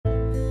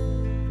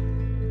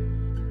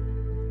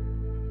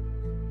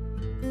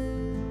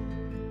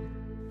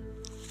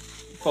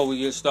Before we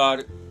get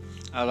started,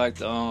 I'd like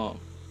to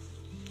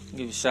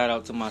give a shout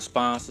out to my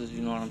sponsors.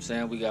 You know what I'm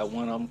saying? We got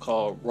one of them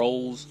called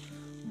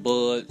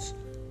Rosebuds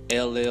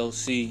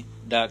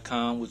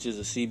LLC.com, which is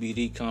a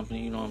CBD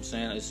company. You know what I'm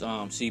saying? It's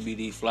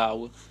CBD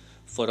flower.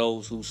 For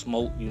those who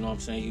smoke, you know what I'm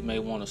saying, you may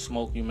want to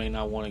smoke, you may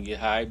not want to get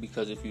high,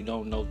 because if you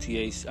don't know,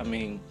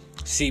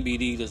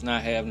 CBD does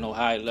not have no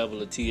high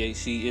level of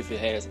THC. If it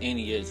has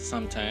any, it's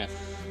sometimes.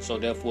 So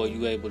therefore,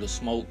 you're able to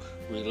smoke,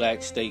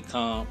 relax, stay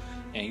calm,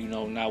 and,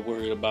 not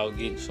worried about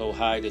getting so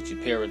high that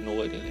you're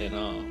paranoid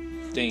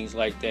and things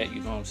like that. You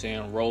know what I'm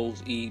saying?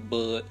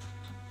 Rosebud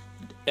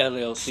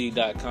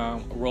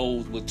LLC.com,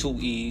 Rose with 2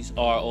 E's,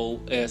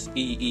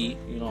 ROSEE,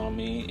 you know what I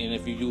mean? And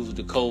if you use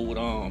the code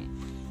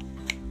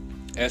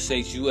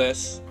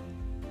SHUS,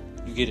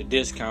 you get a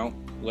discount,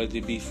 whether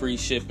it be free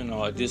shipping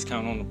or a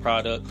discount on the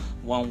product.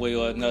 One way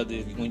or another,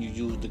 when you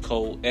use the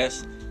code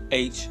SHUS,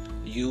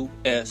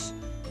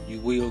 you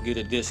will get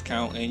a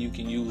discount, and you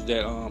can use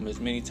that as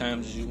many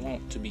times as you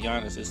want. To be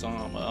honest, it's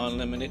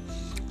unlimited.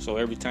 So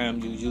every time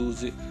you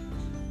use it,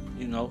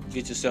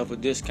 get yourself a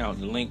discount.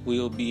 The link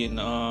will be in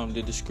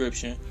the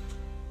description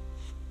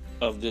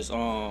of this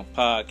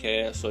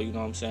podcast, so you know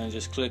what I'm saying,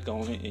 just click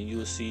on it and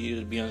you'll see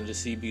it'll be under the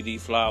CBD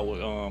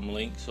flower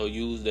link. So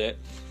use that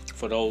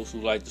for those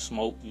who like to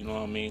smoke, you know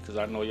what I mean, because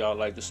I know y'all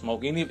like to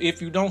smoke. And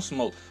if you don't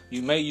smoke,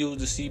 you may use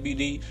the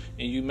CBD,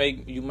 and you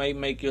may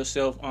make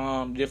yourself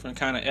different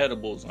kind of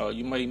edibles, or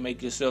you may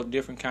make yourself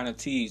different kind of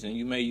teas, and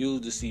you may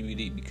use the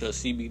CBD because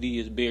CBD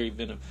is very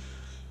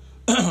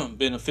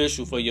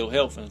beneficial for your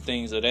health and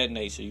things of that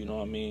nature, you know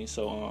what I mean.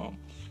 So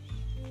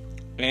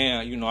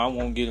and, I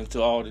won't get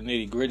into all the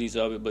nitty-gritties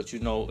of it, but,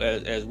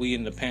 as we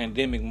in the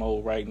pandemic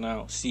mode right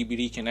now,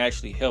 CBD can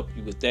actually help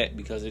you with that,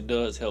 because it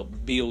does help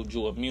build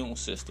your immune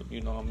system,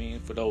 you know what I mean?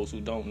 For those who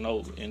don't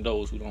know and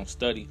those who don't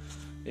study,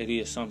 it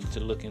is something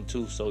to look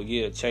into. So,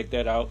 yeah, check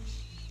that out.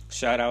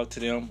 Shout out to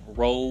them,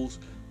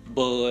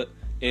 Rosebud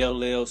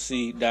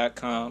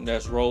LLC.com.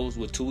 That's Rose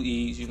with 2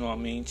 E's, you know what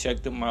I mean?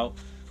 Check them out.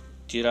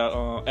 Get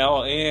out.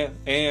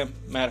 And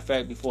matter of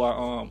fact, before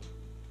I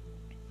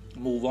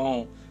move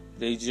on,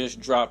 they just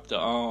dropped the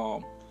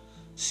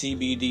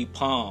CBD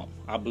Palm,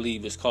 I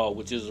believe it's called,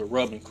 which is a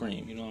rubbing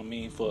cream, you know what I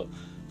mean, for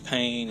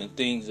pain and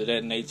things of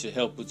that nature,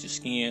 help with your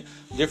skin,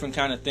 different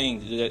kind of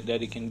things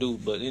that it can do.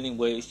 But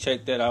anyways,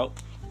 check that out,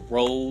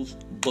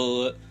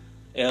 Rosebud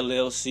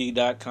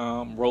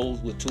LLC.com, Rose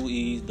with 2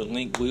 E's. The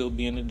link will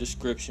be in the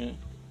description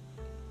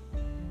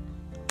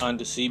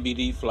under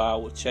CBD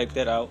flower. Check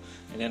that out.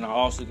 And then I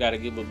also got to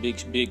give a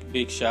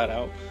big shout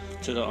out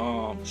to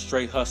the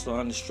Straight Hustler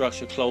Under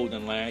Structure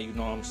clothing line, you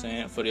know what I'm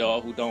saying? For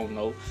y'all who don't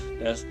know,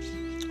 that's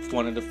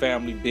one of the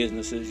family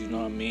businesses, you know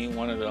what I mean?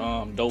 One of the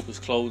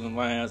dopest clothing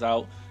lines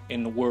out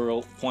in the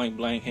world, point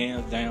blank,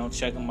 hands down.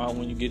 Check them out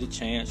when you get a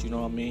chance, you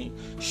know what I mean?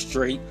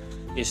 Straight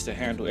is to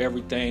handle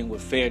everything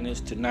with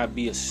fairness, to not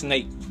be a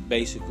snake,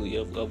 basically,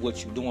 of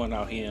what you're doing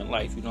out here in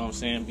life, you know what I'm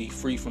saying? Be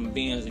free from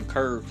bends and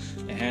curves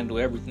and handle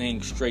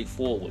everything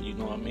straightforward, you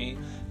know what I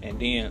mean? And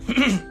then,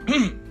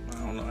 I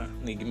don't know, I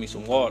need to give me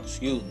some water,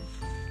 excuse me.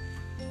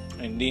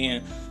 And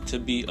then to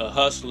be a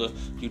hustler,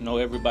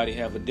 everybody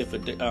have a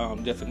different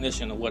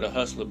definition of what a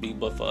hustler be.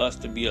 But for us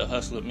to be a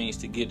hustler means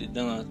to get it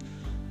done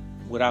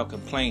without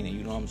complaining.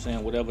 You know what I'm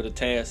saying? Whatever the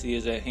task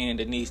is at hand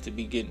that needs to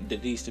be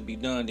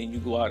done, then you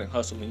go out and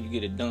hustle and you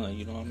get it done.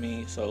 You know what I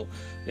mean? So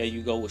there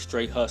you go with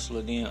straight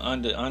hustler. Then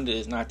under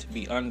is not to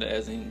be under,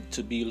 as in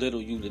to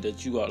belittle you,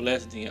 that you are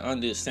less than.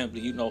 Under is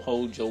simply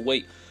hold your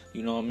weight.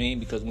 You know what I mean?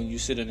 Because when you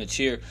sit in a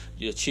chair,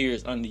 your chair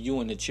is under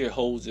you and the chair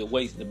holds your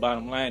weight. The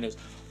bottom line is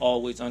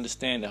always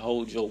understand to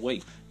hold your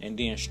weight. And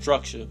then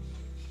structure.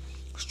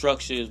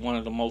 Structure is one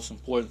of the most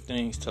important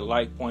things to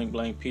life, point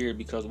blank, period,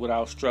 because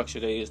without structure,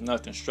 there is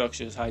nothing.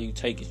 Structure is how you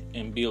take it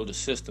and build a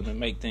system and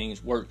make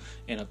things work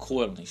in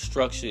accordingly.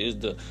 Structure is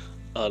the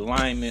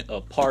alignment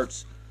of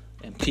parts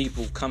and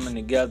people coming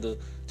together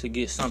to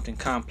get something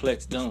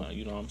complex done.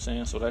 You know what I'm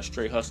saying? So that's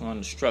straight hustling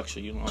under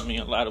structure. You know what I mean?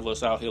 A lot of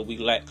us out here, we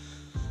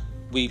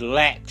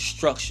lack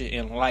structure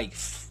in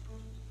life.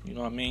 You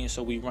know what I mean?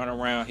 So we run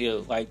around here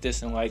like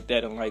this and like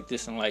that and like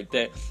this and like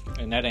that,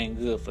 and that ain't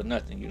good for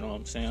nothing. You know what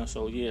I'm saying?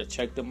 So yeah,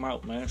 check them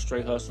out, man.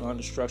 Straight Hustle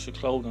Under Structure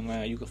clothing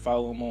line. You can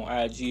follow them on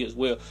IG as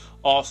well.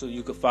 Also,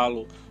 you can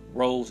follow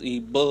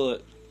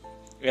Rosebud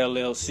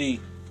LLC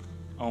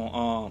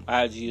on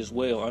IG as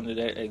well under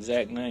that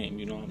exact name,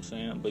 you know what I'm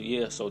saying? But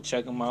yeah, so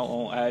check them out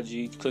on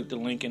IG. Click the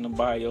link in the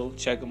bio.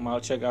 Check them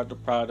out. Check out the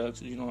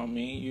products, you know what I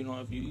mean?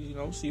 If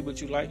you see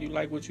what you like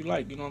what you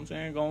like, you know what I'm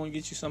saying? Go and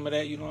get you some of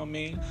that, you know what I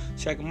mean?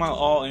 Check them out.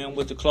 All in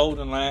with the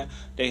clothing line.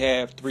 They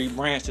have 3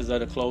 branches of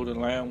the clothing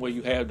line, where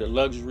you have the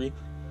luxury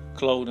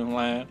clothing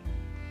line,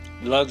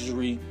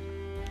 luxury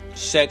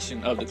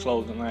section of the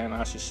clothing line,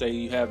 I should say.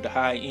 You have the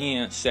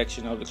high-end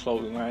section of the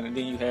clothing line, and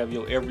then you have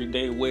your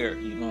everyday wear,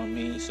 you know what I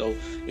mean? So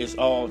it's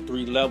all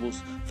 3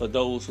 levels for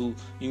those who,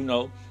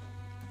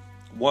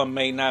 one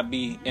may not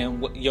be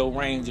in your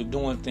range of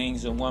doing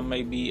things, and one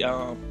may be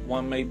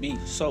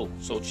so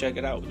check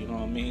it out. You know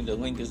what I mean? The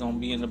link is gonna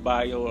be in the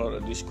bio or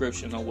the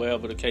description or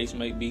wherever the case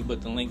may be,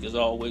 but the link is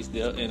always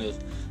there, and it's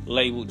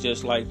labeled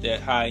just like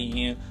that: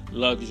 high-end,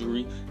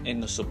 luxury,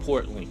 and the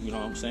support link. You know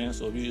what I'm saying?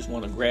 So if you just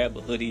want to grab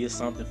a hoodie or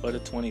something for the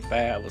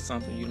 25 or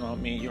something, you know what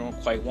I mean, you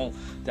don't quite want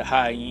the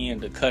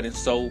high-end, the cut and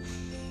sew.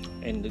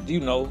 And,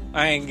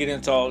 I ain't get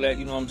into all that,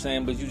 you know what I'm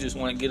saying? But you just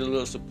want to get a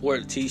little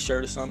support,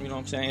 t-shirt or something, you know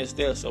what I'm saying? It's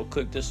there. So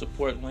click the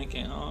support link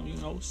and,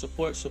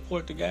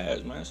 support the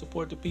guys, man.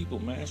 Support the people,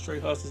 man.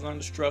 Straight Hustlers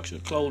Under Structure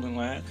clothing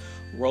line.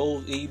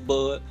 Rose E.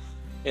 Bud,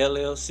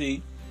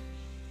 LLC.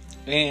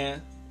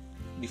 And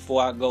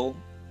before I go,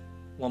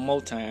 one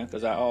more time,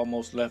 because I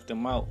almost left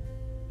them out,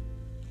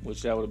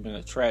 which that would have been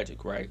a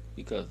tragic, right?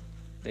 Because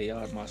they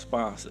are my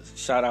sponsors.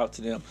 Shout out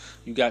to them.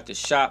 You got the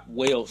Shop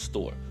Well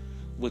store,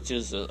 which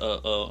is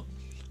a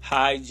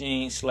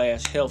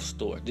hygiene/health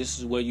store. This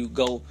is where you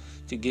go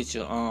to get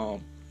your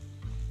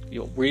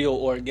real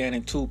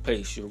organic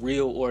toothpaste, your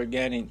real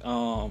organic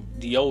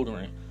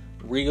deodorant,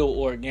 real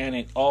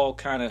organic all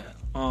kind of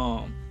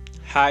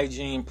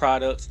hygiene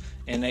products,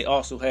 and they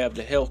also have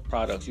the health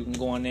products. You can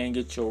go in there and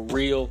get your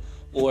real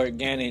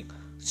organic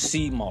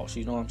sea moss,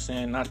 you know what I'm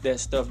saying? Not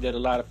that stuff that a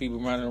lot of people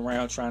running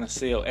around trying to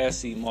sell as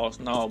sea moss,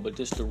 no, but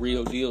this the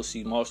real deal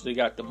sea moss. They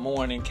got the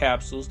morning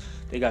capsules,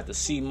 they got the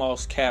sea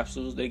moss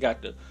capsules, they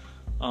got the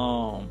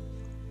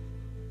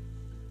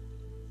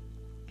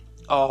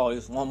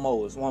it's one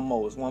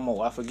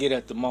more. I forget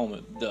at the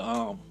moment.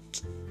 The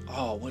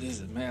what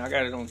is it, man? I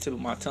got it on the tip of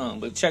my tongue.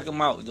 But check them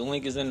out. The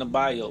link is in the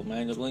bio,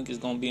 man. The link is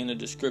going to be in the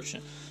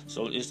description.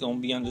 So it's going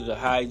to be under the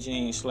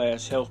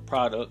hygiene/health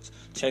products.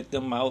 Check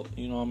them out.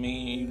 You know what I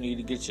mean? You need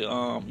to get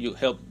you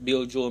help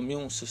build your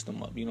immune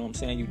system up. You know what I'm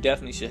saying? You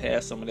definitely should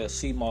have some of that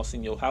sea moss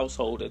in your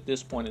household at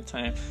this point in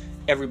time.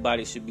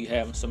 Everybody should be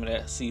having some of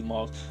that sea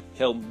moss.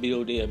 Help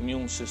build their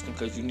immune system,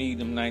 because you need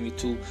them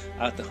 92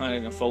 out the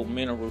 104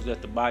 minerals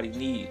that the body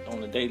needs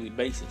on a daily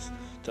basis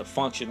to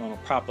function on a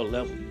proper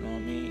level. You know what I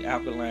mean?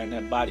 Alkaline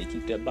that body,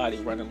 keep that body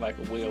running like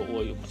a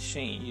well-oiled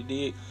machine. You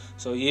dig?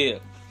 So yeah,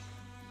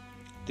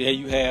 there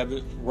you have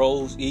it.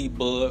 Rose E.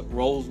 Bud,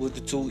 Rose with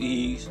the 2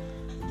 E's,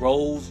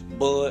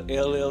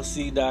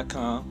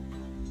 RoseBudLLC.com.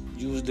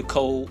 Use the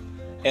code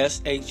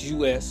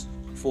SHUS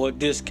for a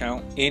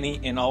discount any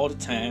and all the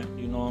time.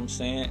 You know what I'm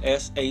saying?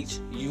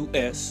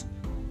 SHUS.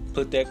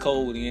 Put that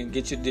code in,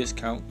 get your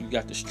discount. You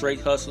got the Straight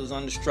Hustlers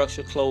Under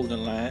Structure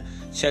clothing line.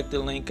 Check the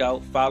link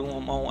out. Follow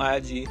them on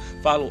IG.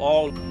 Follow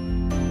all.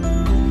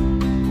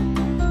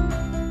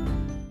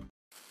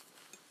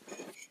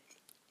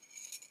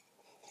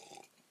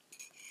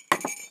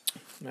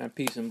 Man,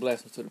 peace and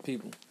blessings to the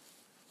people.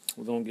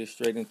 We're going to get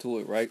straight into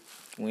it, right?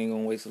 We ain't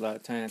going to waste a lot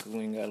of time, because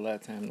we ain't got a lot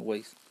of time to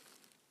waste.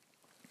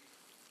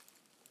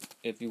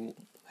 If you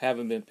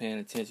haven't been paying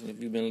attention, if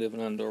you've been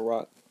living under a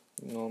rock,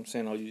 you know what I'm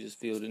saying, or you just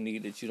feel the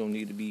need that you don't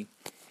need to be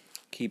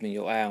keeping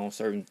your eye on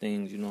certain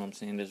things, you know what I'm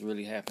saying, that's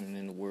really happening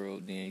in the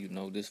world, then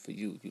this for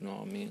you, you know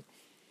what I mean.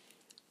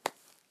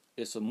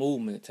 It's a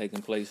movement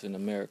taking place in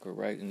America,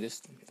 right? And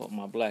this for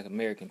my black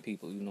American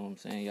people, you know what I'm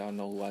saying. Y'all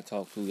know who I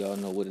talk to, y'all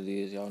know what it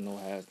is, y'all know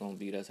how it's going to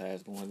be, that's how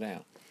it's going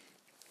down.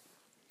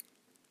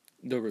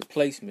 The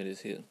replacement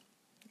is here.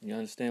 You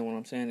understand what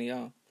I'm saying to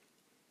y'all?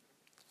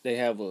 They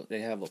have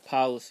a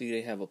policy,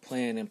 they have a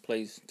plan in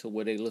place to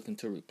where they looking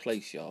to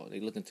replace y'all.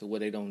 They looking to where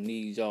they don't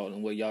need y'all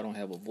and where y'all don't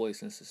have a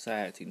voice in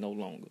society no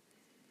longer.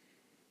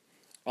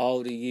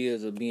 All the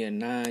years of being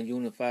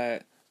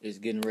non-unified is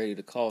getting ready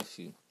to cost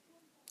you.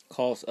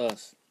 Cost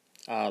us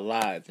our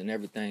lives and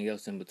everything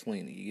else in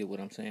between. You get what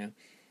I'm saying?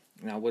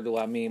 Now, what do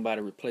I mean by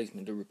the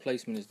replacement? The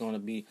replacement is going to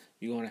be,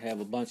 you're going to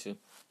have a bunch of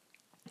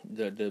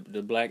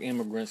the black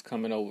immigrants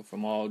coming over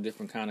from all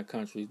different kind of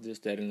countries, this,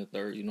 that, and the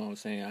third, you know what I'm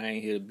saying? I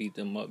ain't here to beat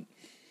them up,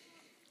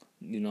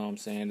 you know what I'm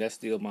saying? That's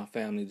still my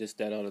family, this,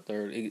 that, or the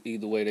third.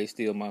 Either way, they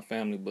still my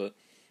family, but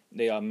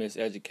they are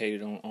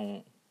miseducated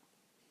on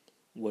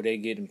where they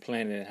getting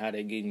planted and how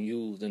they getting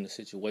used in the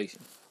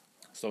situation.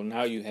 So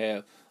now you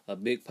have a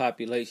big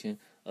population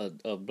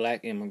of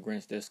black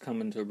immigrants that's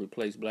coming to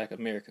replace black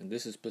Americans.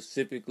 This is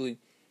specifically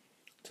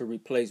to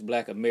replace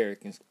black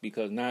Americans,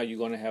 because now you're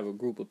going to have a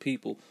group of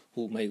people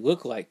who may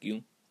look like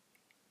you,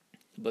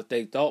 but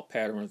their thought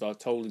patterns are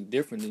totally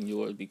different than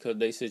yours, because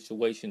their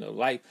situation of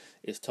life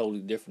is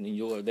totally different than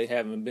yours. They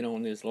haven't been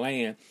on this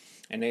land,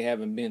 and they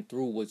haven't been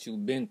through what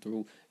you've been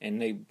through, and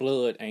their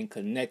blood ain't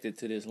connected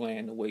to this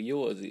land the way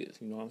yours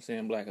is. You know what I'm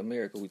saying? Black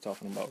America we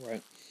talking about,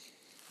 right?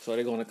 So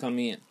they're going to come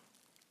in.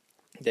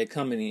 They're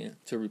coming in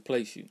to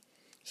replace you.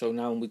 So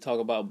now when we talk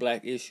about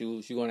black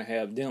issues, you're going to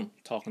have them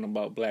talking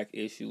about black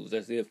issues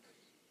as if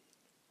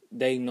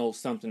they know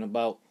something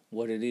about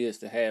what it is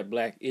to have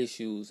black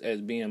issues as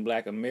being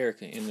black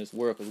American in this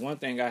world. Because one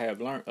thing I have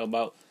learned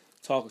about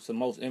talking to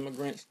most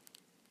immigrants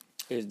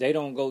is they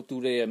don't go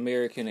through their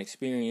American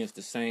experience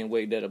the same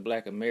way that a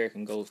black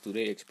American goes through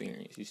their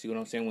experience. You see what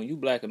I'm saying? When you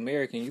black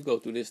American, you go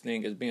through this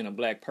thing as being a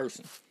black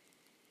person,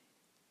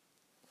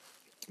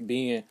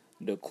 being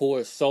the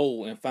core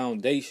soul and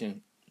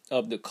foundation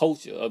of the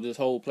culture of this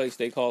whole place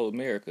they call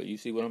America. You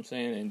see what I'm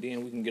saying? And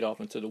then we can get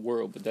off into the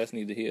world, but that's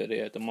neither here or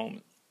there at the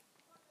moment.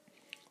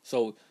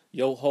 So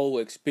your whole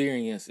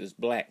experience is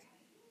black.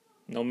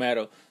 No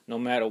matter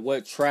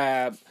what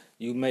tribe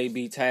you may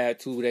be tied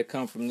to that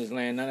come from this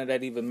land, none of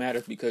that even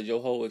matters because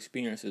your whole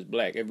experience is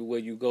black. Everywhere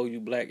you go,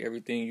 you black.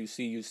 Everything you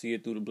see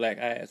it through the black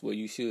eyes. Well,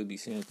 you should be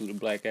seeing it through the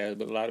black eyes,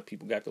 but a lot of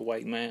people got the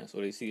white mind, so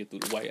they see it through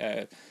the white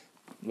eyes.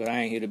 But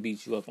I ain't here to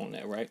beat you up on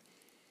that, right?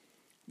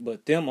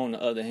 But them, on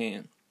the other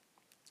hand,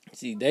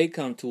 see, they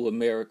come to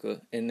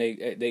America, and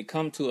they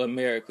come to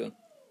America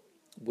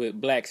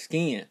with black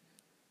skin,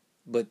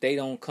 but they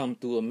don't come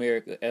through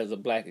America as a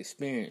black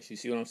experience. You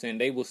see what I'm saying?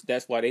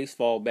 That's why they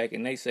fall back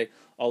and they say,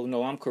 oh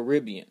no, I'm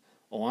Caribbean,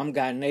 or I'm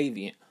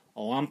Ghanaian,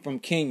 or I'm from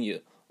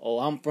Kenya,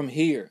 or I'm from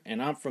here,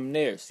 and I'm from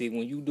there. See,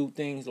 when you do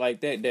things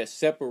like that, that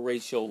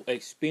separates your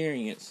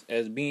experience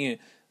as being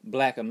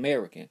black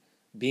American,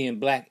 being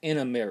black in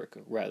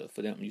America, rather,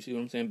 for them. You see what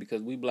I'm saying?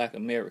 Because we black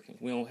Americans.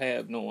 We don't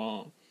have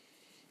no,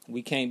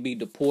 we can't be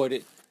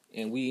deported,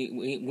 and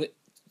when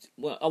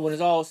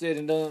it's all said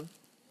and done,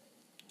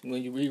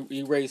 when you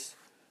erase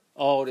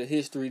all the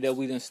history that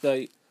we done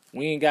studied,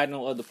 we ain't got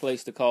no other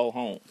place to call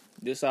home.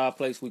 This our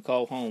place we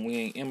call home. We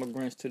ain't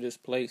immigrants to this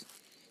place.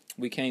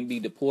 We can't be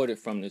deported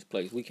from this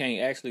place. We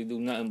can't actually do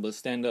nothing but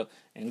stand up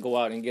and go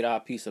out and get our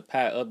piece of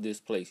pie of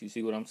this place. You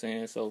see what I'm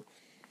saying? So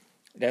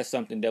that's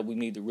something that we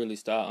need to really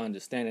start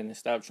understanding and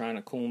stop trying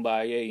to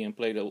kumbaya and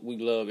play the we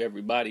love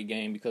everybody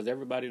game, because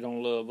everybody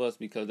don't love us,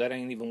 because that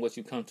ain't even what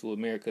you come to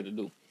America to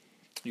do.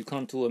 You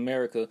come to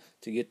America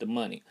to get the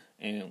money.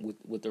 And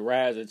with the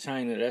rise of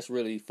China, that's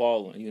really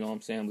falling, you know what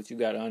I'm saying? But you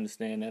got to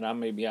understand that.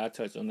 I'll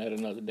touch on that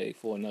another day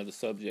for another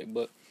subject.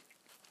 But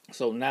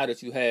so now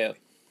that you have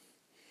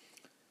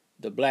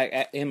the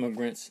black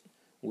immigrants,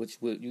 which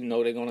they're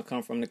going to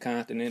come from the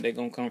continent, they're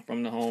going to come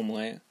from the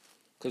homeland.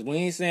 Because we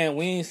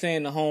ain't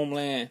saying the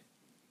homeland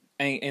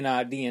ain't in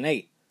our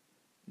DNA.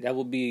 That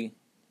would be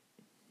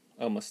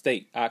a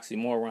mistake,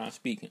 oxymoron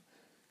speaking.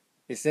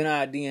 It's in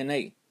our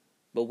DNA.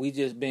 But we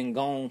just been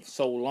gone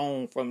so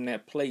long from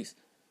that place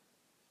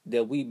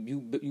that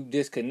you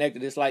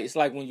disconnected. It's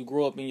like when you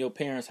grow up in your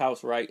parents'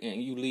 house, right,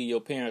 and you leave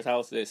your parents'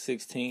 house at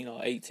 16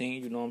 or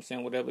 18, you know what I'm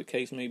saying, whatever the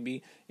case may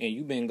be, and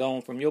you've been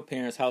gone from your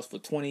parents' house for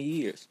 20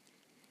 years.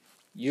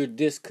 You're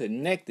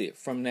disconnected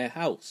from that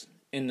house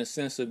in the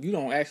sense of you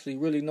don't actually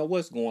really know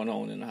what's going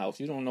on in the house.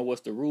 You don't know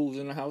what's the rules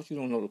in the house. You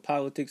don't know the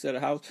politics of the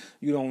house.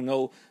 You don't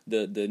know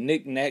the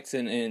knickknacks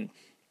and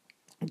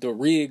the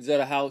rigs of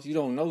the house. You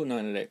don't know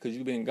none of that because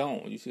you've been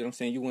gone. You see what I'm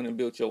saying? You went and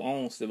built your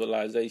own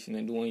civilization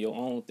and doing your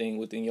own thing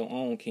within your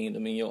own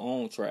kingdom in your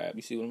own tribe.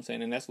 You see what I'm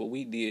saying? And that's what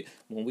we did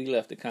when we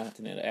left the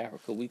continent of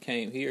Africa. We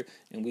came here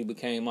and we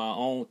became our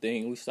own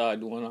thing. We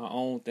started doing our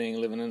own thing,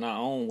 living in our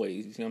own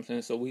ways. You see what I'm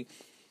saying? So we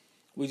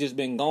just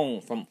been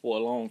gone for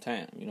a long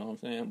time. You know what I'm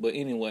saying? But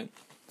anyway,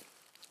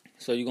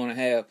 so you're going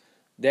to have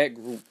that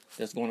group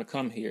that's going to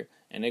come here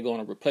and they're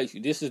going to replace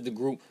you. This is the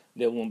group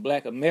that when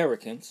black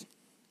Americans,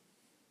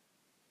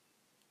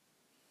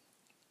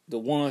 the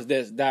ones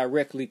that's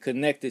directly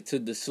connected to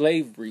the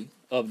slavery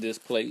of this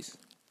place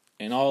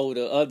and all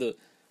the other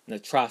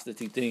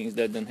atrocity things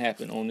that done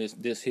happen on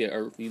this here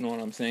earth, you know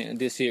what I'm saying?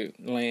 This here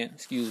land,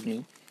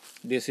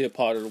 this here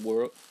part of the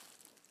world.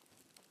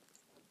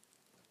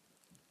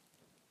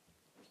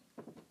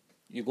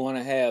 You're going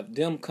to have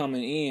them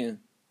coming in.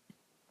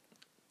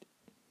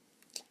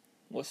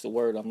 What's the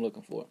word I'm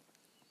looking for?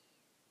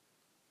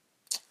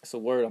 It's a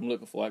word I'm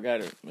looking for. I got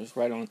it. It's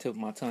right on the tip of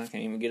my tongue. I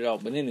can't even get it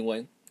out. But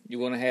anyway,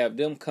 you're going to have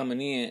them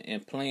coming in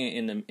and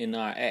playing in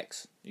our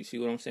acts. You see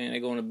what I'm saying?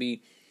 They're going to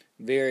be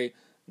very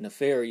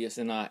nefarious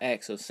in our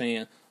acts of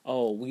saying,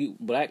 oh,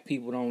 black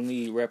people don't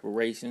need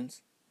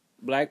reparations.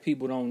 Black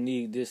people don't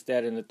need this,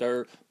 that, and the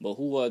third. But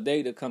who are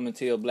they to come and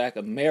tell black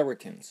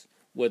Americans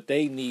what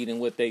they need and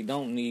what they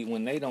don't need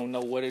when they don't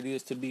know what it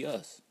is to be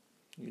us?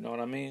 You know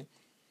what I mean?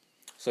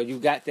 So you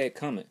got that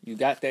coming. You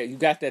got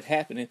that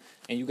happening,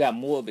 and you got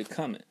more of it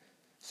coming.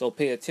 So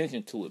pay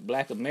attention to it.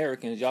 Black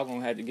Americans, y'all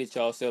going to have to get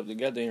yourselves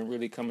together and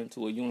really come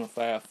into a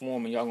unified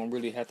form, and y'all going to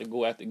really have to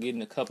go after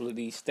getting a couple of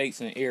these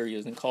states and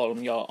areas and call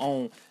them y'all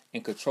own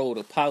and control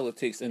the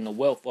politics and the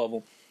wealth of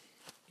them,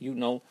 you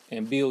know,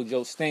 and build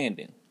your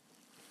standing.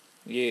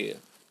 Yeah.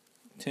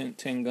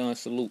 10 gun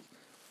salute.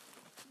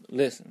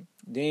 Listen,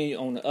 then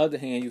on the other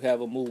hand, you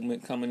have a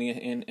movement coming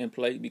in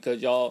play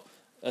because y'all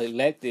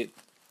elected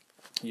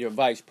your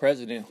vice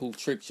president who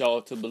tricked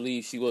y'all to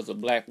believe she was a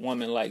black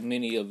woman like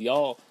many of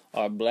y'all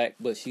are black,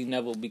 but she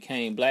never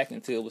became black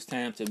until it was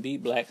time to be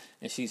black,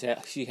 and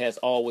she has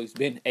always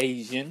been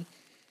Asian.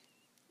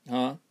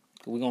 We're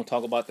going to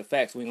talk about the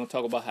facts. We're going to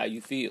talk about how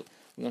you feel.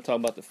 We're going to talk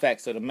about the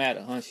facts of the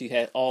matter, She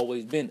has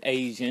always been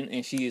Asian,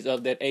 and she is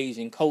of that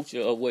Asian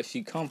culture of where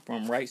she come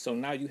from, right? So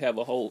now you have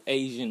a whole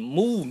Asian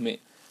movement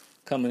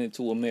coming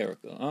into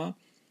America,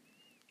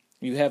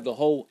 You have the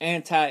whole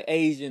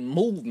anti-Asian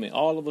movement.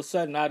 All of a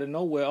sudden, out of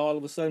nowhere, all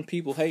of a sudden,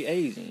 people hate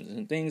Asians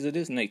and things of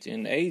this nature.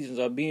 And the Asians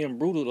are being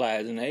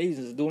brutalized, and the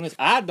Asians are doing this.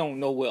 I don't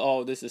know where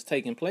all this is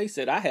taking place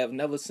at. I have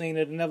never seen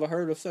it and never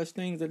heard of such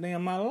things a day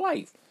in my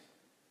life.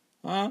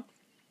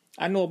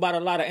 I know about a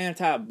lot of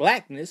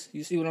anti-blackness.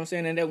 You see what I'm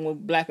saying? And then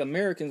with black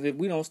Americans, if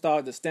we don't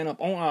start to stand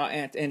up on our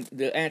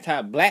the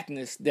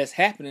anti-blackness that's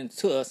happening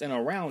to us and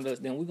around us,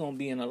 then we're gonna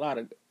be in a lot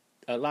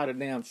of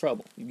damn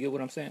trouble. You get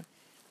what I'm saying?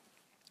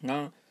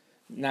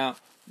 Now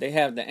they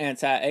have the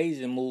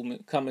anti-Asian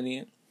movement coming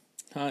in.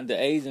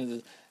 The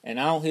Asians and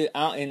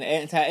in the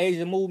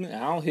anti-Asian movement,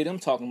 I don't hear them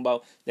talking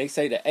about. They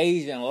say the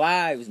Asian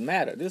lives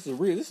matter. This is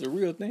a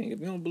real thing. If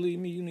you don't believe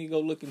me, you need to go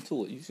look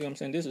into it. You see what I'm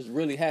saying? This is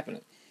really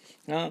happening.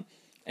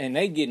 And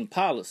they getting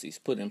policies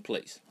put in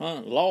place,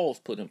 laws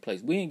put in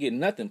place. We ain't getting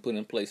nothing put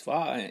in place for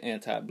our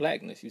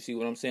anti-blackness. You see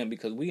what I'm saying?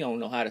 Because we don't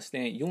know how to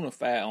stand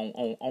unified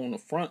on the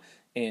front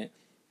and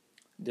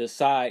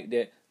decide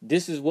that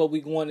this is what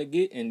we're going to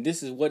get and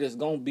this is what it's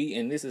going to be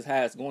and this is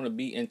how it's going to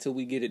be until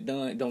we get it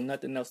done. Don't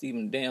nothing else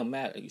even damn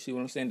matter. You see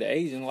what I'm saying? The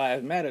Asian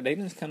Lives Matter. They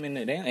didn't come in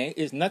there.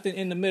 It's nothing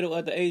in the middle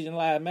of the Asian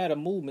Lives Matter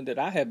movement that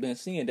I have been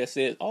seeing that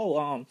says,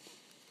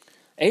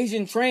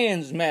 Asian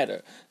trans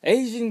matter,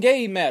 Asian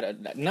gay matter.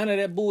 None of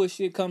that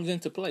bullshit comes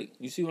into play.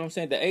 You see what I'm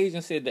saying? The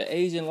Asian said the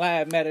Asian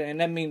lives matter, and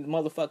that means the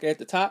motherfucker at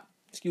the top,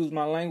 excuse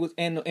my language,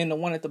 and the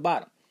one at the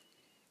bottom.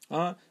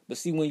 But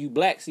see, when you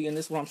black, and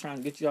this is what I'm trying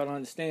to get y'all to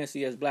understand.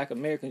 See, as black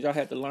Americans, y'all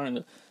have to learn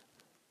to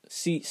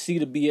see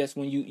the BS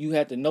when you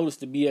have to notice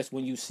the BS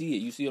when you see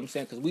it. You see what I'm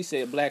saying? Because we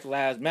said Black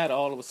Lives Matter,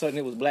 all of a sudden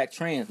it was Black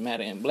Trans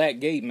Matter and Black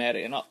Gay Matter,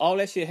 and all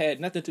that shit had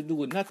nothing to do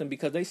with nothing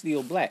because they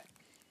still black.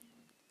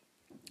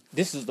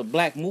 This is the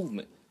black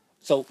movement.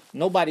 So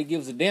nobody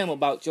gives a damn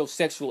about your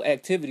sexual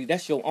activity.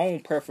 That's your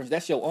own preference.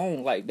 That's your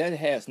own life. That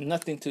has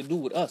nothing to do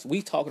with us.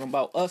 We talking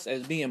about us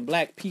as being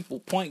black people,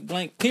 point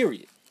blank,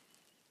 period.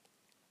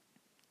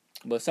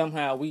 But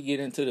somehow we get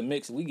into the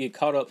mix. We get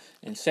caught up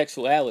in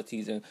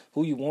sexualities and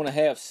who you want to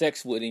have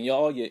sex with and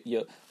your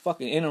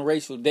fucking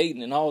interracial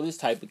dating and all this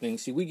type of thing.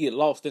 See, we get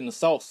lost in the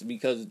sauce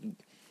because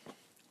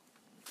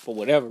for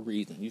whatever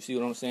reason. You see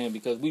what I'm saying?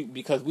 Because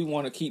we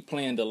want to keep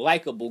playing the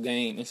likable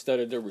game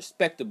instead of the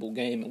respectable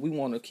game, and we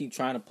want to keep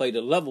trying to play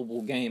the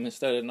lovable game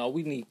instead of, no,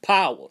 we need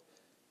power.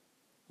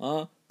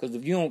 Because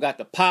if you don't got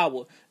the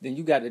power, then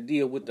you got to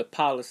deal with the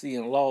policy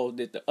and laws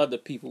that the other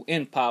people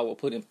in power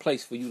put in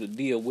place for you to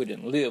deal with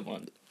and live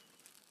under.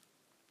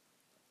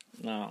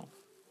 Now,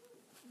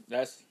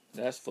 that's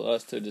for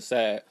us to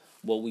decide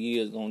what we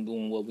is going to do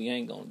and what we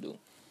ain't going to do.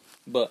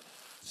 But,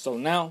 so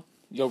now,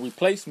 your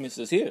replacements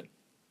is here.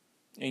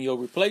 And your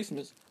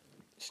replacements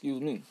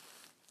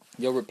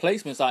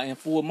are in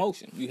full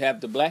motion. You have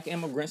the black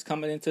immigrants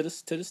coming into the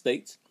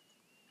States.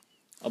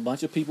 A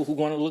bunch of people who are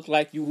going to look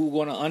like you, who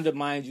are going to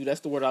undermine you. That's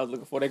the word I was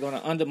looking for. They're going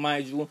to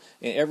undermine you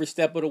in every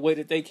step of the way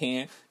that they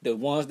can. The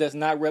ones that's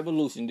not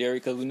revolutionary,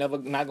 because we're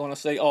not going to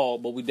say all,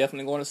 but we're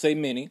definitely going to say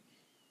many.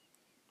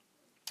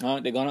 They're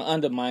going to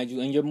undermine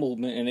you in your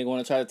movement, and they're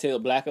going to try to tell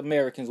black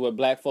Americans what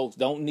black folks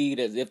don't need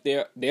as if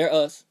they're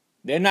us.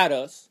 They're not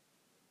us.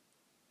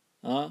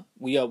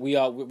 We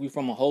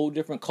from a whole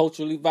different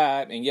culturally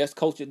vibe, and yes,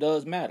 culture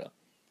does matter.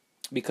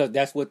 Because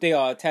that's what they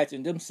are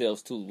attaching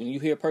themselves to. When you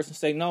hear a person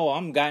say, no,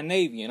 I'm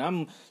Ghanaian,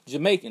 I'm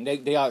Jamaican,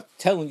 they are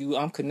telling you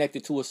I'm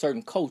connected to a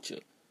certain culture.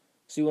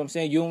 See what I'm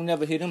saying? You don't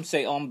never hear them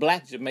say, oh, I'm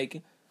black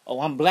Jamaican. Oh,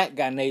 I'm black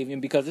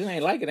Ghanaian, because it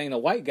ain't a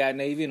white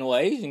Ghanaian or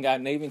an Asian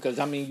Ghanaian, because,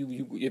 I mean,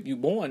 you if you're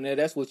born there,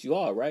 that's what you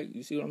are, right?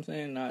 You see what I'm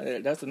saying? Now,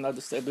 that's another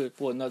subject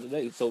for another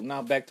day. So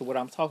now back to what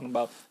I'm talking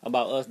about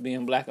us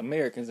being black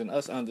Americans and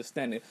us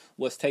understanding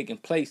what's taking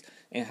place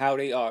and how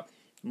they are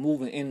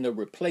moving in the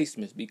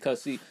replacements,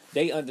 because see,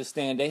 they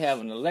understand they have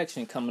an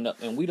election coming up,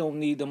 and we don't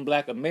need them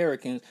black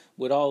Americans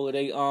with all of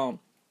they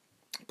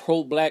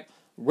pro-black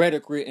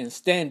rhetoric and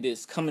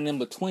standards coming in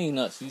between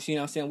us. You see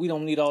what I'm saying? We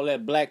don't need all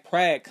that black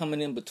pride coming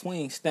in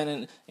between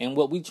standing and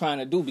what we trying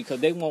to do,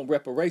 because they want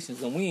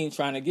reparations and we ain't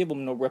trying to give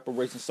them no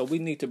reparations. So we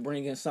need to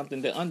bring in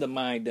something that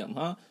undermine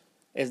them,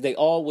 as they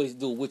always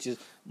do, which is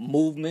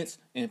movements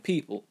and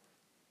people.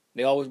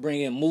 They always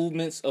bring in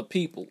movements of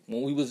people.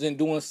 When we was in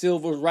doing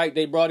civil rights,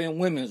 they brought in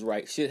women's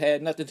rights. Shit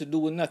had nothing to do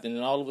with nothing.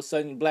 And all of a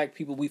sudden, black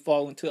people, we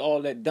fall into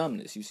all that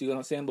dumbness. You see what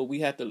I'm saying? But we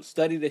have to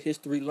study the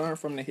history, learn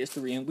from the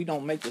history, and we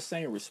don't make the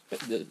same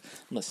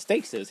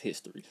mistakes as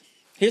history.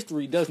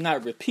 History does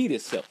not repeat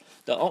itself.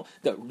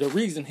 The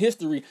reason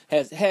history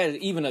has had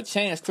even a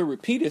chance to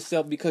repeat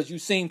itself because you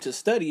seem to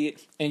study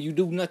it and you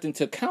do nothing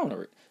to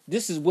counter it.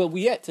 This is where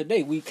we at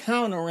today. We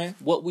countering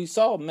what we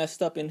saw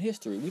messed up in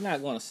history. We're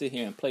not going to sit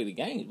here and play the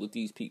games with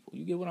these people.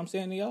 You get what I'm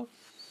saying to y'all?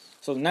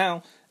 So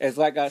now, as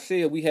like I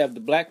said, we have the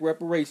black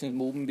reparations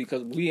movement,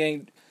 because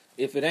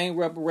if it ain't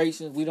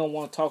reparations, we don't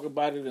want to talk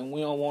about it and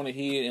we don't want to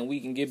hear it, and we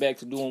can get back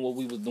to doing what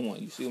we was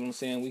doing. You see what I'm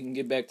saying? We can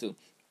get back to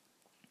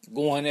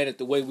going at it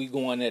the way we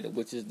going at it,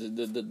 which is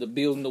the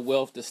building the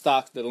wealth, the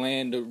stocks, the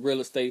land, the real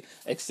estate,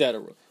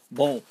 etc.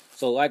 Boom.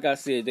 So like I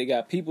said, they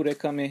got people that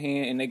come in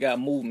here and they got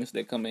movements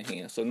that come in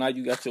here. So now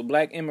you got your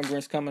black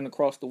immigrants coming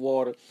across the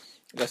water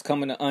that's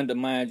coming to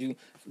undermine you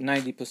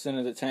 90%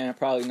 of the time,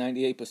 probably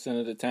 98%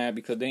 of the time,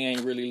 because they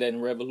ain't really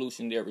letting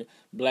revolutionary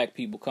black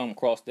people come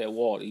across that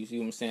water. You see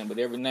what I'm saying? But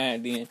every now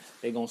and then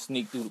they gonna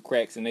sneak through the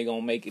cracks and they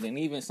gonna make it. And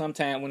even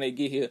sometime when they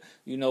get here,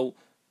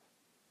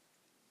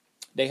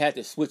 they had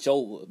to switch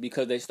over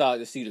because they started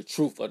to see the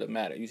truth of the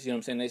matter. You see what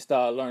I'm saying? They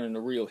started learning the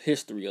real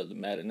history of the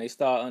matter. And they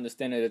started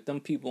understanding that them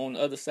people on the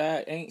other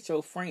side ain't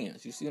your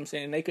friends. You see what I'm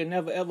saying? They could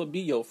never, ever be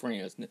your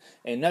friends.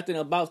 And nothing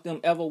about them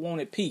ever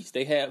wanted peace.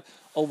 They have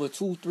over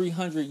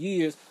 200-300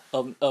 years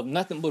of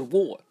nothing but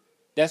war.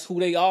 That's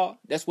who they are.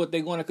 That's what they're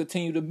going to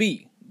continue to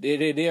be.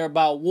 They're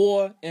about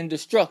war and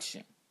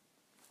destruction.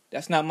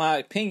 That's not my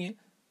opinion.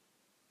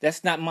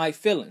 That's not my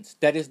feelings.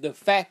 That is the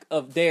fact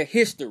of their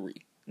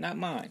history, not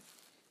mine.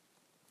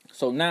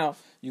 So now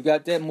you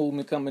got that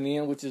movement coming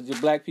in, which is the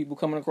black people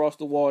coming across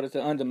the water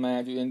to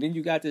undermine you. And then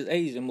you got this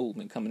Asian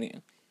movement coming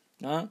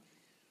in.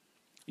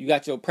 You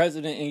got your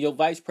president and your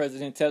vice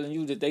president telling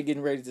you that they're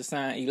getting ready to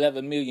sign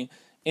 11 million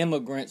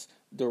immigrants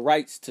the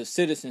rights to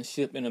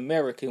citizenship in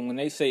America. And when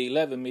they say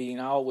 11 million,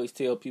 I always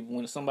tell people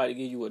when somebody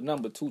give you a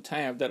number 2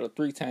 times that or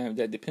 3 times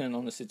that, depending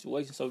on the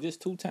situation. So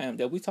just 2 times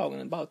that, we're talking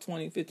about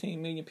 20,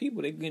 15 million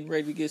people they getting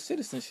ready to get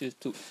citizenship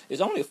to. It's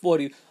only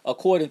 40,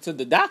 according to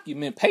the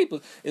document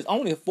papers, it's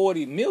only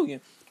 40 million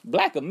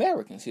black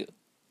Americans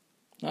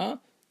here.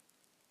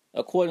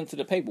 According to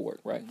the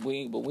paperwork, right?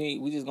 We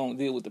just gonna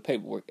deal with the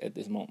paperwork at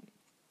this moment.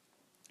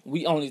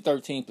 We only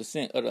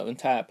 13% of the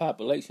entire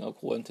population,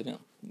 according to them.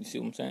 You see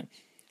what I'm saying?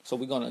 So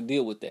we're going to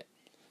deal with that.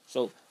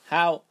 So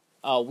how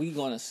are we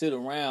going to sit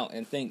around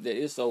and think that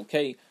it's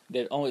okay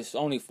that it's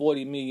only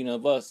 40 million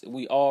of us?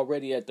 We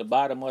already at the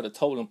bottom of the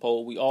totem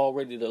pole. We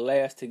already the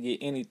last to get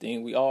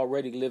anything. We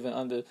already living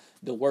under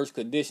the worst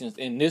conditions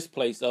in this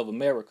place of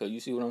America. You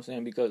see what I'm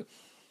saying? Because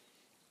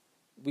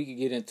we could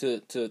get into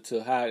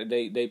to how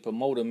they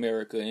promote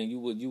America, and you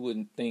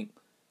wouldn't think.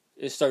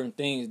 It's certain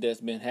things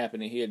that's been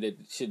happening here that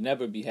should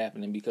never be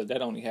happening because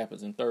that only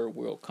happens in third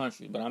world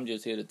countries. But I'm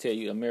just here to tell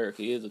you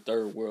America is a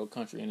third world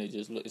country, and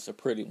it's a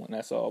pretty one,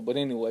 that's all. But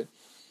anyway,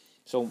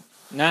 so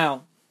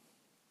now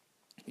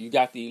you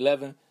got the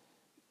 11,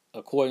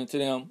 according to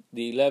them,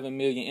 the 11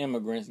 million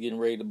immigrants getting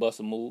ready to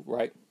bust a move,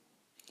 right?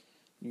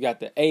 You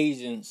got the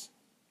Asians.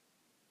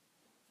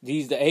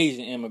 These the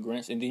Asian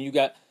immigrants, and then you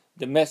got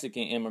the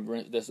Mexican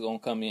immigrants that's going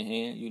to come in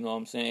here, you know what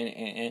I'm saying?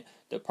 And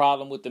the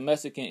problem with the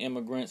Mexican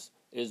immigrants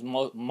is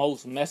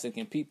most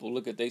Mexican people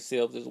look at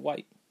themselves as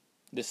white.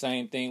 The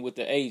same thing with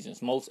the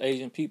Asians. Most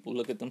Asian people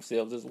look at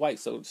themselves as white.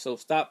 So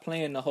stop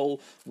playing the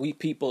whole we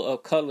people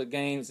of color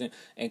games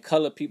and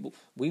color people.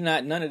 We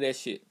not none of that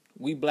shit.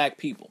 We black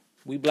people.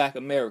 We black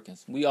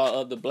Americans. We are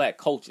of the black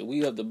culture.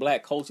 We of the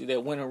black culture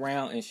that went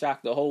around and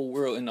shocked the whole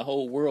world, and the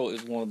whole world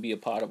is going to be a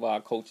part of our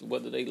culture,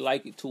 whether they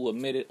like it to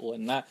admit it or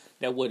not.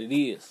 That's what it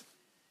is.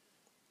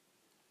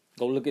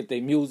 Go look at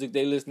their music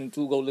they listening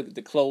to. Go look at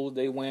the clothes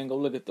they wearing. Go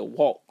look at the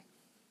walk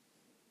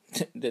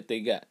that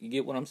they got. You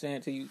get what I'm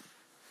saying to you?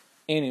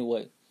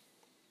 Anyway,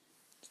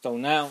 so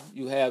now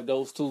you have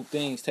those 2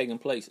 things taking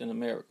place in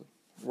America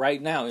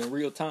right now in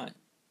real time,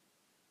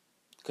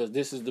 because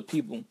this is the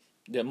people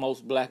that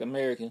most black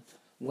Americans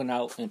went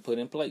out and put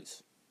in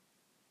place.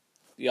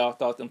 Y'all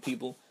thought them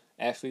people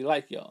actually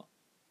like y'all,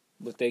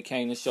 but they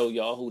came to show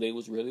y'all who they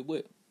was really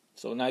with.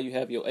 So now you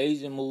have your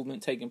Asian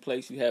movement taking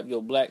place. You have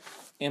your black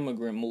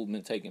immigrant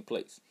movement taking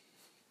place.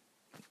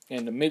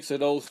 And the mix of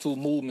those 2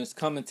 movements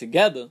coming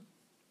together,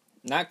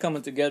 not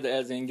coming together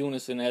as in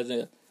unison, as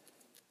in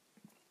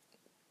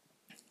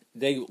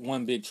they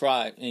one big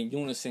tribe, in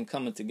unison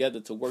coming together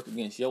to work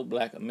against your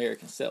black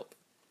American self.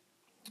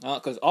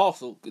 Because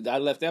also, I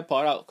left that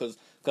part out, because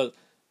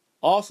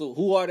also,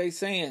 who are they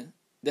saying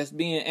that's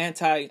being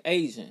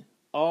anti-Asian?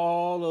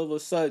 All of a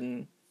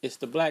sudden, it's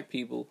the black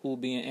people who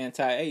being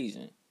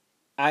anti-Asian.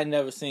 I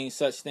never seen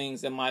such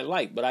things in my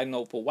life, but I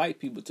know for white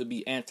people to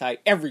be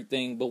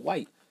anti-everything but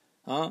white.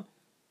 But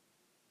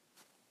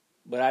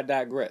I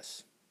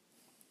digress.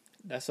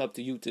 That's up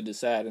to you to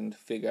decide and to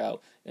figure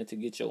out and to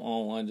get your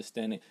own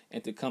understanding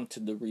and to come to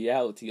the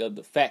reality of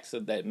the facts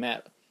of that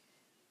matter.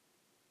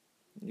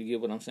 You get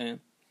what I'm saying?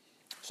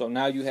 So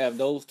now you have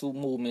those 2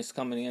 movements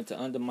coming in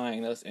to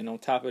undermine us. And on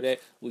top of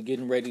that, we're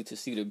getting ready to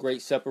see the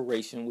great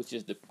separation, which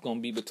is going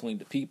to be between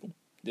the people.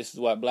 This is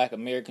why black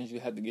Americans, you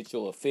have to get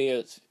your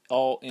affairs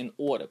all in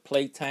order.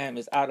 Playtime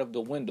is out of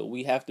the window.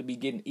 We have to be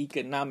getting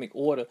economic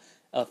order,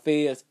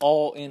 affairs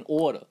all in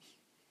order.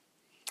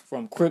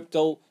 From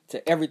crypto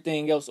to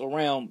everything else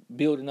around,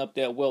 building up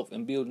that wealth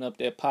and building up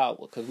that power.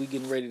 Because we're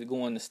getting ready to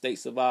go in the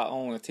states of our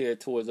own and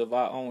territories of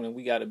our own. And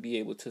we got to be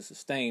able to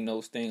sustain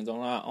those things on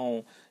our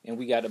own. And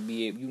we got to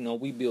be able,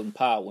 we building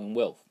power and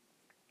wealth.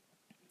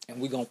 And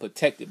we're going to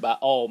protect it by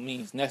all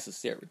means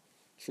necessary.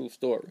 True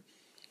story.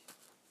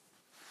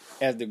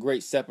 As the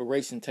great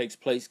separation takes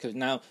place,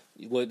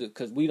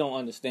 because we don't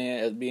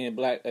understand as being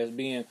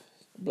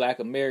black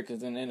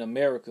Americans and in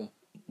America,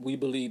 we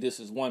believe this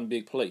is one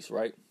big place,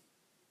 right?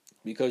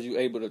 because you're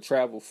able to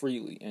travel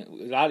freely. And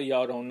a lot of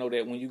y'all don't know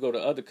that when you go to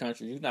other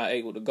countries, you're not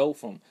able to go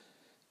from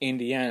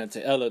Indiana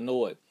to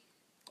Illinois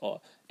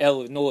or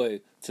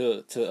Illinois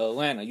to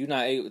Atlanta. You're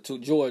not able to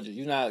Georgia.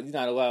 You're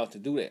not allowed to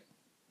do that.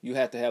 You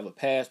have to have a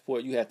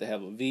passport. You have to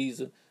have a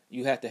visa.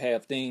 You have to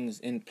have things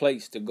in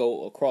place to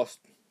go across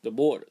the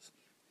borders.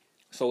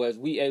 So as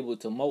we able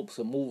to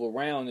move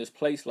around this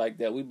place like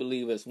that, we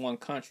believe it's one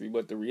country.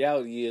 But the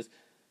reality is,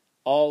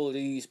 all of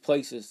these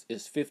places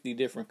is 50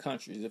 different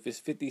countries. If it's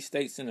 50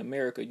 states in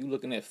America, you're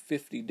looking at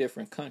 50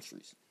 different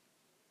countries.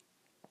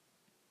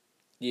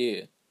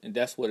 Yeah, and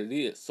that's what it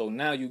is. So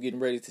now you're getting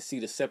ready to see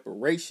the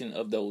separation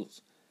of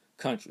those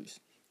countries,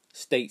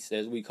 states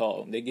as we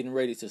call them. They're getting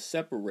ready to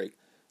separate.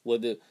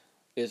 Whether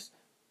it's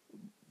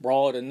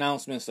broad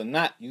announcements or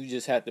not, you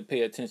just have to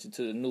pay attention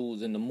to the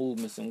news and the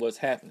movements and what's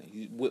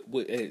happening.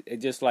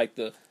 Just like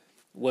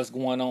what's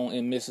going on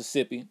in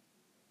Mississippi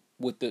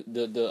with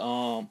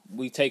the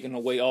we taking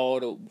away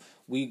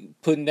we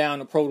putting down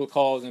the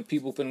protocols and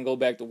people finna go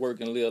back to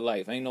work and live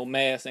life. Ain't no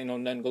mask, ain't no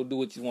nothing. Go do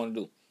what you want to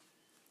do.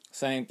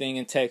 Same thing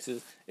in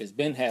Texas. It's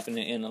been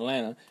happening in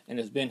Atlanta and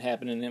it's been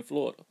happening in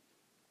Florida.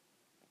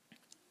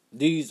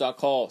 These are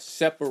called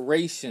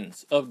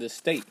separations of the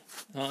state.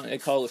 They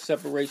call it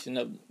separation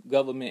of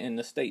government and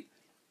the state.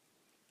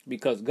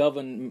 Because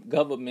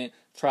government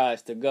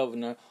tries to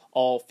govern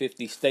all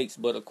 50 states,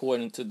 but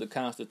according to the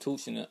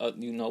Constitution,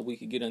 we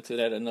could get into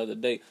that another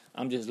day.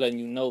 I'm just letting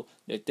you know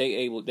that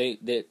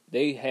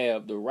they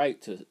have the right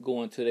to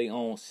go into their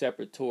own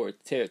separate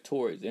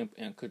territories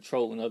and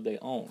controlling of their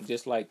own.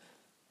 Just like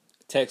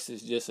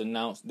Texas just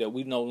announced that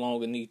we no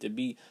longer need to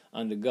be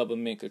under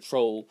government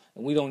control,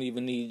 and we don't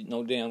even need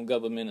no damn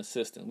government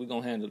assistance. We're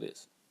going to handle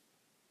this.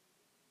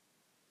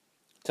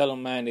 Tell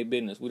them mind their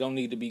business. We don't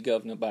need to be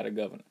governed by the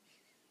governor.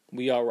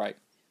 We all right.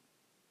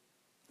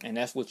 And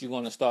that's what you're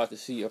going to start to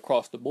see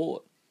across the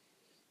board.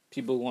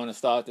 People want to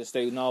start to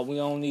say, no, we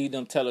don't need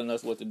them telling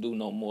us what to do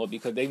no more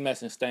because they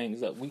messing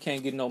things up. We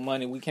can't get no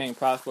money. We can't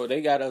prosper.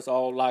 They got us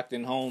all locked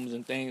in homes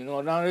and things.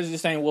 No, this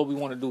just ain't what we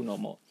want to do no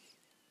more.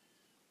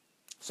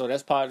 So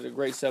that's part of the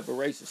Great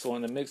Separation. So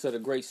in the mix of the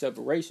Great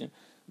Separation,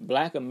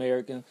 Black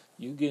Americans,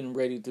 you getting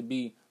ready to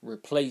be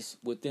replaced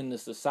within the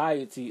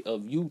society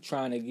of you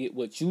trying to get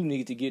what you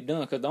need to get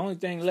done. Because the only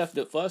thing left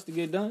for us to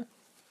get done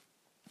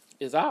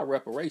is our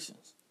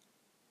reparations.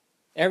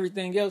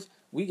 Everything else,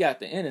 we got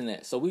the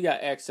internet. So we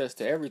got access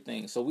to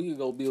everything. So we can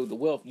go build the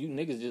wealth. You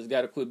niggas just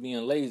got to quit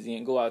being lazy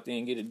and go out there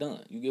and get it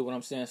done. You get what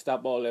I'm saying?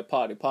 Stop all that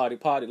party.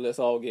 Let's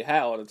all get high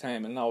all the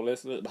time. And no,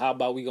 how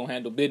about we going to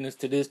handle business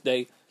to this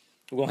day?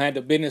 We're going to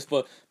handle business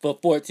for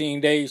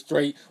 14 days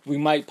straight. We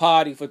might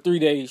party for 3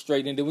 days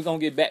straight. And then we're going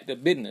to get back to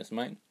business,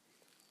 man.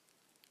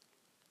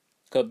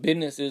 Because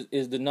business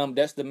is the number.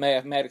 That's the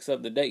mathematics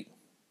of the day.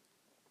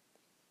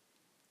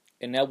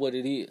 And that's what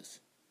it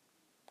is.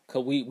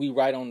 Because we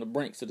right on the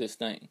brinks of this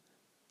thing.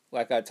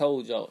 Like I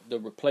told y'all, the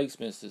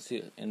replacements is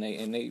here. And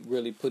they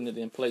really putting it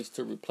in place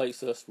to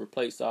replace us,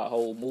 replace our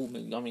whole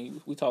movement. I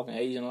mean, we talking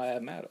Asian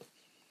Lives Matter.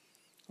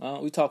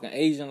 We talking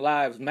Asian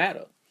Lives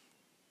Matter.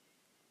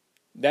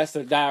 That's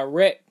a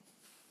direct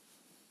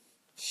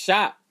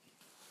shot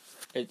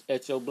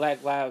at your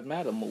Black Lives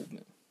Matter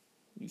movement.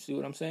 You see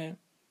what I'm saying?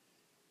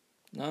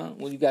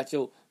 When you got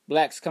your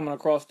blacks coming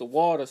across the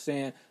water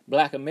saying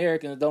Black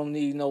Americans don't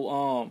need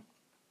no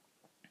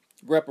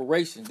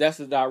reparations.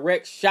 That's a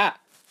direct shot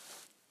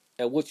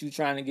at what you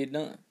trying to get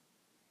done.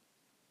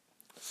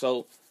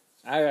 So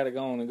I gotta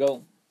go on and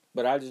go.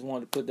 But I just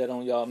wanted to put that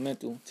on y'all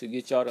mental to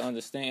get y'all to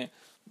understand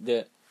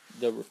that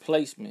the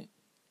replacement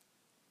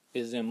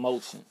is in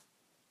motion.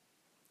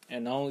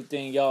 And the only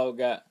thing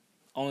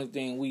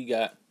we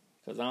got,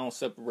 because I don't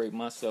separate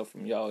myself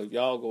from y'all. If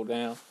y'all go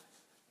down,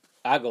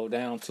 I go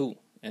down too,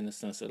 in the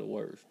sense of the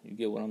word. You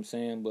get what I'm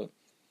saying? But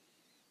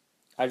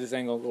I just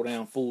ain't gonna go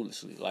down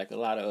foolishly, like a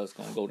lot of us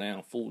gonna go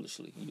down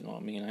foolishly. You know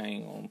what I mean? I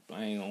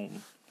ain't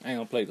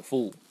gonna play the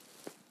fool.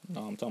 You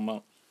know what I'm talking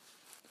about?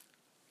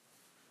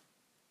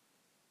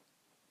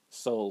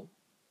 So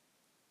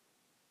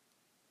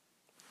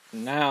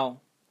now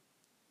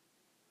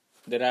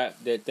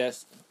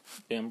that's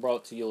been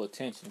brought to your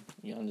attention,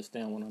 you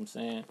understand what I'm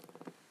saying?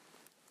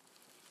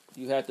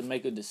 You have to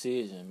make a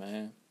decision,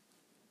 man.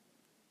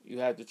 You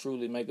have to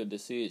truly make a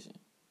decision.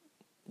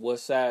 What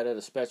side of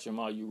the spectrum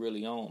are you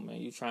really on, man?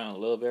 You trying to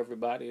love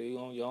everybody, or you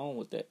on your own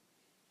with that?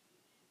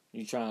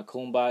 You trying to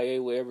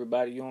kumbaya with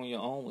everybody, you on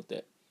your own with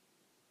that?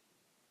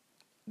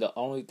 The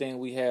only thing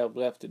we have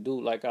left to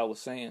do, like I was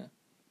saying,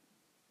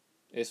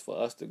 is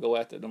for us to go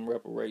after them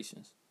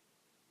reparations.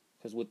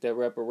 Because with that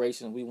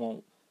reparations, we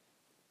want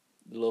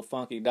the little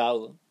funky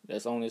dollar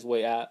that's on its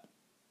way out.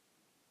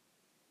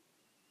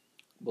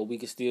 But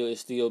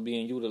it's still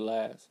being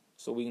utilized.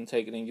 So we can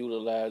take it and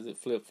utilize it,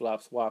 flip,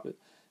 flop, swap it,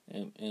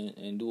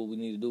 and do what we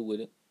need to do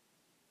with it.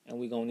 And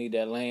we're going to need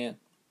that land.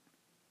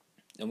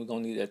 And we're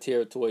going to need that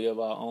territory of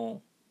our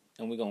own.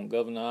 And we're going to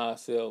govern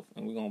ourselves.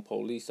 And we're going to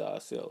police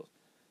ourselves.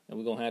 And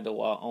we're going to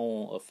handle our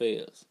own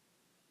affairs.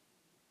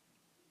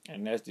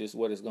 And that's just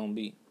what it's going to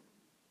be.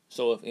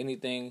 So if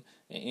anything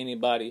and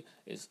anybody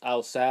is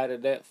outside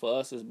of that for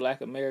us as Black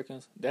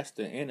Americans, that's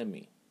the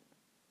enemy.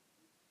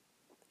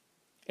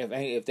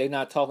 If they're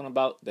not talking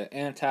about the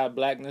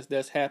anti-blackness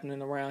that's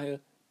happening around here,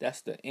 that's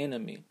the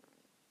enemy.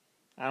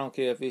 I don't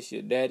care if it's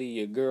your daddy,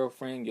 your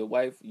girlfriend, your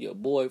wife, your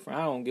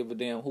boyfriend. I don't give a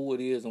damn who it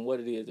is and what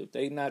it is. If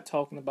they not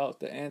talking about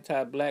the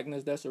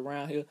anti-blackness that's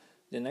around here,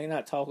 then they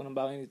not talking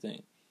about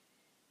anything.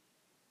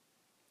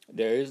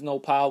 There is no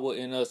power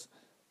in us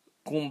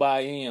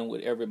kumbayaing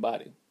with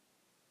everybody.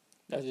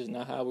 That's just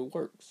not how it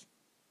works.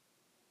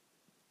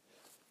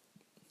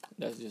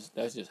 That's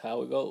just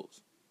how it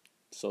goes.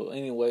 So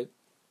anyway,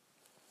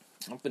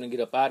 I'm finna get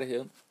up out of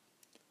here.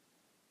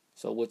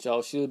 So what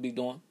y'all should be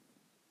doing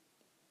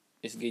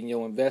is getting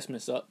your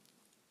investments up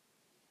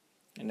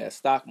in that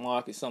stock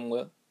market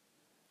somewhere,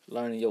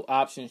 learning your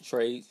options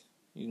trades,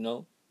 getting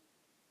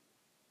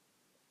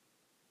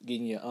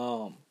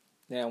your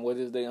what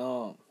is they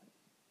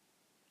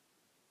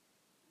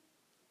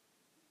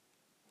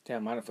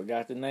Damn, I done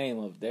forgot the name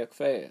of that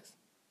fast.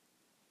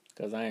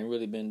 Because I ain't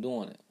really been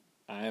doing it.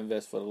 I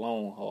invest for the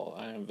long haul.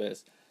 I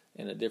invest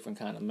in a different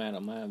kind of manner.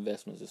 My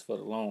investments is for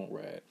the long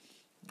ride.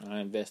 I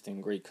invest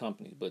in great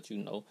companies. But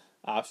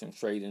option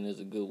trading is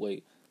a good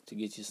way to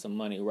get you some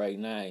money right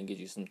now and get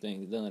you some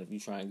things done if you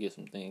try and get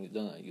some things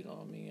done. You know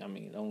what I mean? I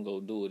mean, don't go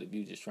do it if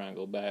you just try and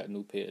go buy a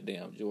new pair of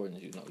damn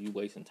Jordans. You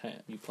wasting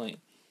time. You playing.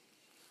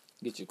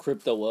 Get your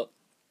crypto up.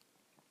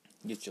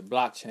 Get your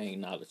blockchain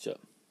knowledge up.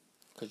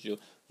 Because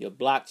your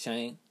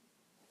blockchain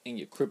and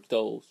your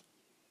cryptos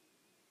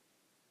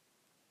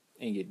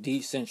and your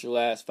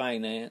decentralized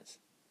finance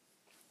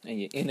and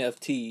your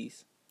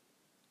NFTs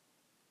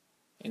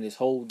and this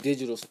whole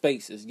digital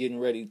space is getting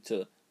ready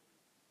to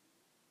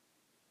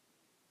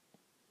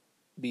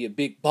be a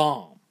big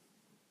bomb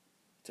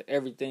to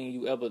everything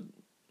you ever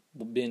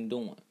been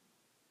doing.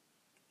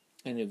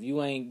 And if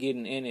you ain't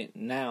getting in it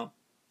now,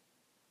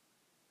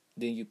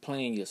 then you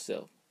playing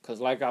yourself. Because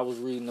like I was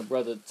reading, the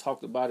brother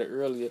talked about it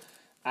earlier,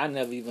 I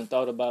never even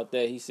thought about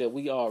that. He said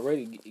we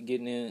already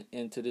getting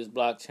into this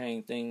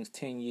blockchain things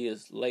 10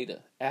 years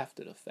later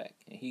after the fact.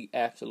 And he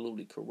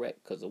absolutely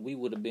correct. Because if we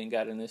would have been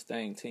got in this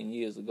thing 10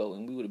 years ago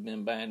and we would have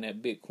been buying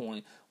that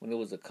Bitcoin when it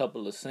was a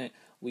couple of cents,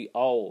 we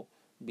all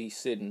be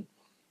sitting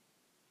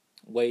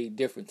way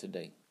different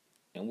today.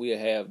 And we'll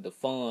have the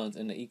funds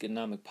and the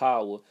economic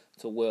power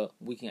to where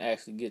we can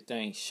actually get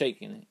things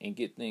shaking and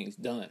get things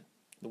done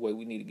the way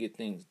we need to get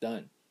things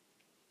done.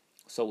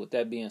 So with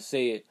that being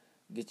said,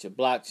 get your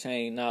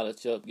blockchain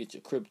knowledge up, get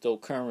your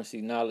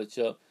cryptocurrency knowledge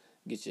up,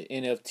 get your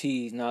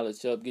NFTs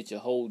knowledge up, get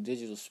your whole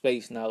digital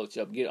space knowledge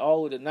up, get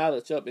all of the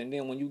knowledge up, and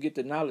then when you get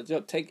the knowledge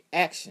up, take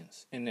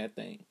actions in that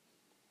thing.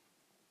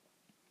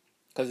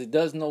 Because it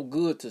does no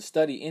good to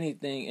study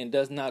anything and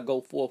does not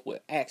go forth with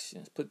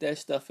actions. Put that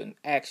stuff in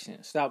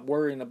action. Stop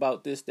worrying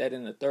about this, that,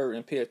 and the third,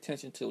 and pay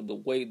attention to the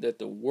way that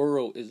the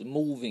world is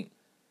moving.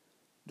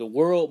 The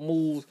world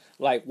moves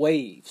like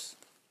waves.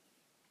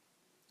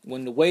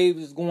 When the wave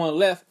is going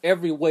left,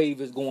 every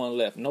wave is going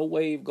left. No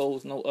wave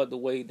goes no other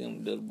way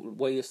than the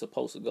way it's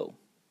supposed to go.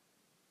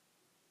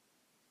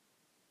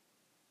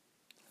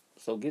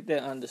 So get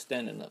that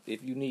understanding up.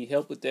 If you need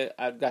help with that,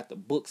 I've got the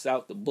books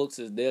out. The books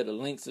is there. The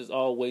links is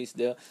always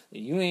there.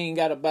 You ain't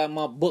got to buy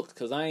my books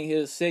because I ain't here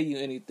to sell you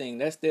anything.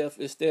 That's there.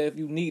 It's there if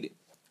you need it.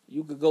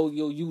 You could go to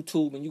your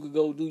YouTube and you could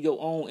go do your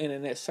own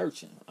internet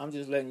searching. I'm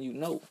just letting you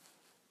know.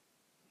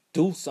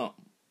 Do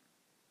something.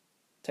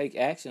 Take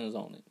actions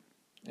on it.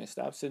 And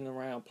stop sitting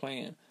around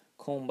playing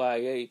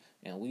kumbaya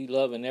and we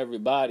loving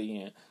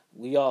everybody and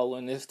we all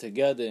in this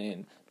together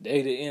and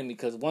they the enemy.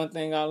 Because one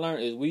thing I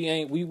learned is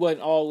we wasn't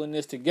all in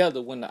this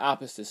together when the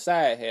opposite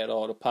side had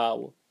all the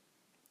power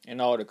and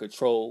all the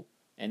control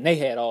and they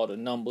had all the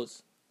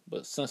numbers.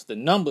 But since the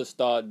numbers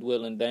started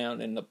dwindling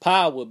down and the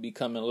power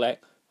becoming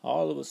lack,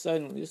 all of a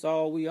sudden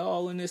we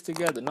all in this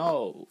together.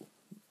 No,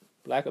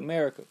 Black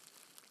America.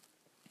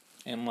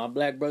 And my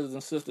black brothers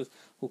and sisters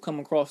who come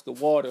across the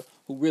water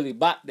who really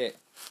bought that.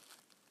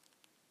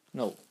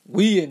 No,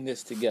 we in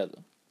this together.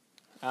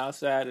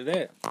 Outside of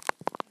that,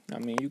 I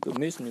mean, you could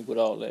miss me with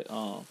all that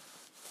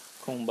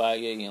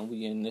kumbaya and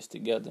we in this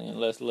together and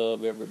let's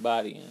love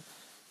everybody.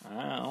 And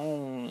I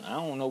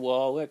don't know where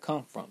all that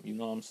come from. You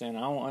know what I'm saying?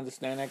 I don't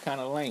understand that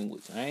kind of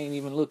language. I ain't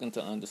even looking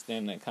to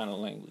understand that kind of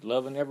language.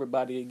 Loving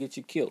everybody will get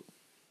you killed.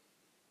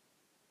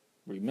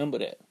 Remember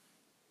that.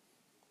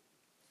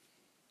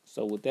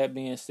 So with that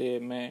being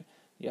said, man,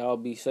 y'all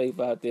be safe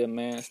out there,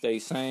 man. Stay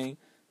sane.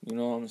 You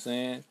know what I'm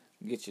saying?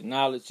 Get your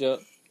knowledge up.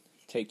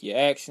 Take your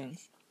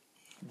actions.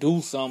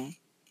 Do something.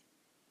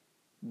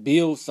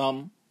 Build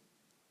something.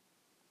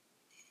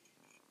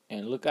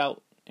 And look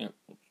out and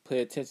pay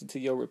attention to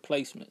your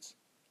replacements.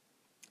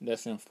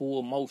 That's in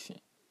full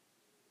motion.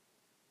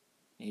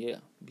 Yeah,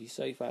 be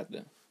safe out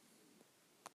there.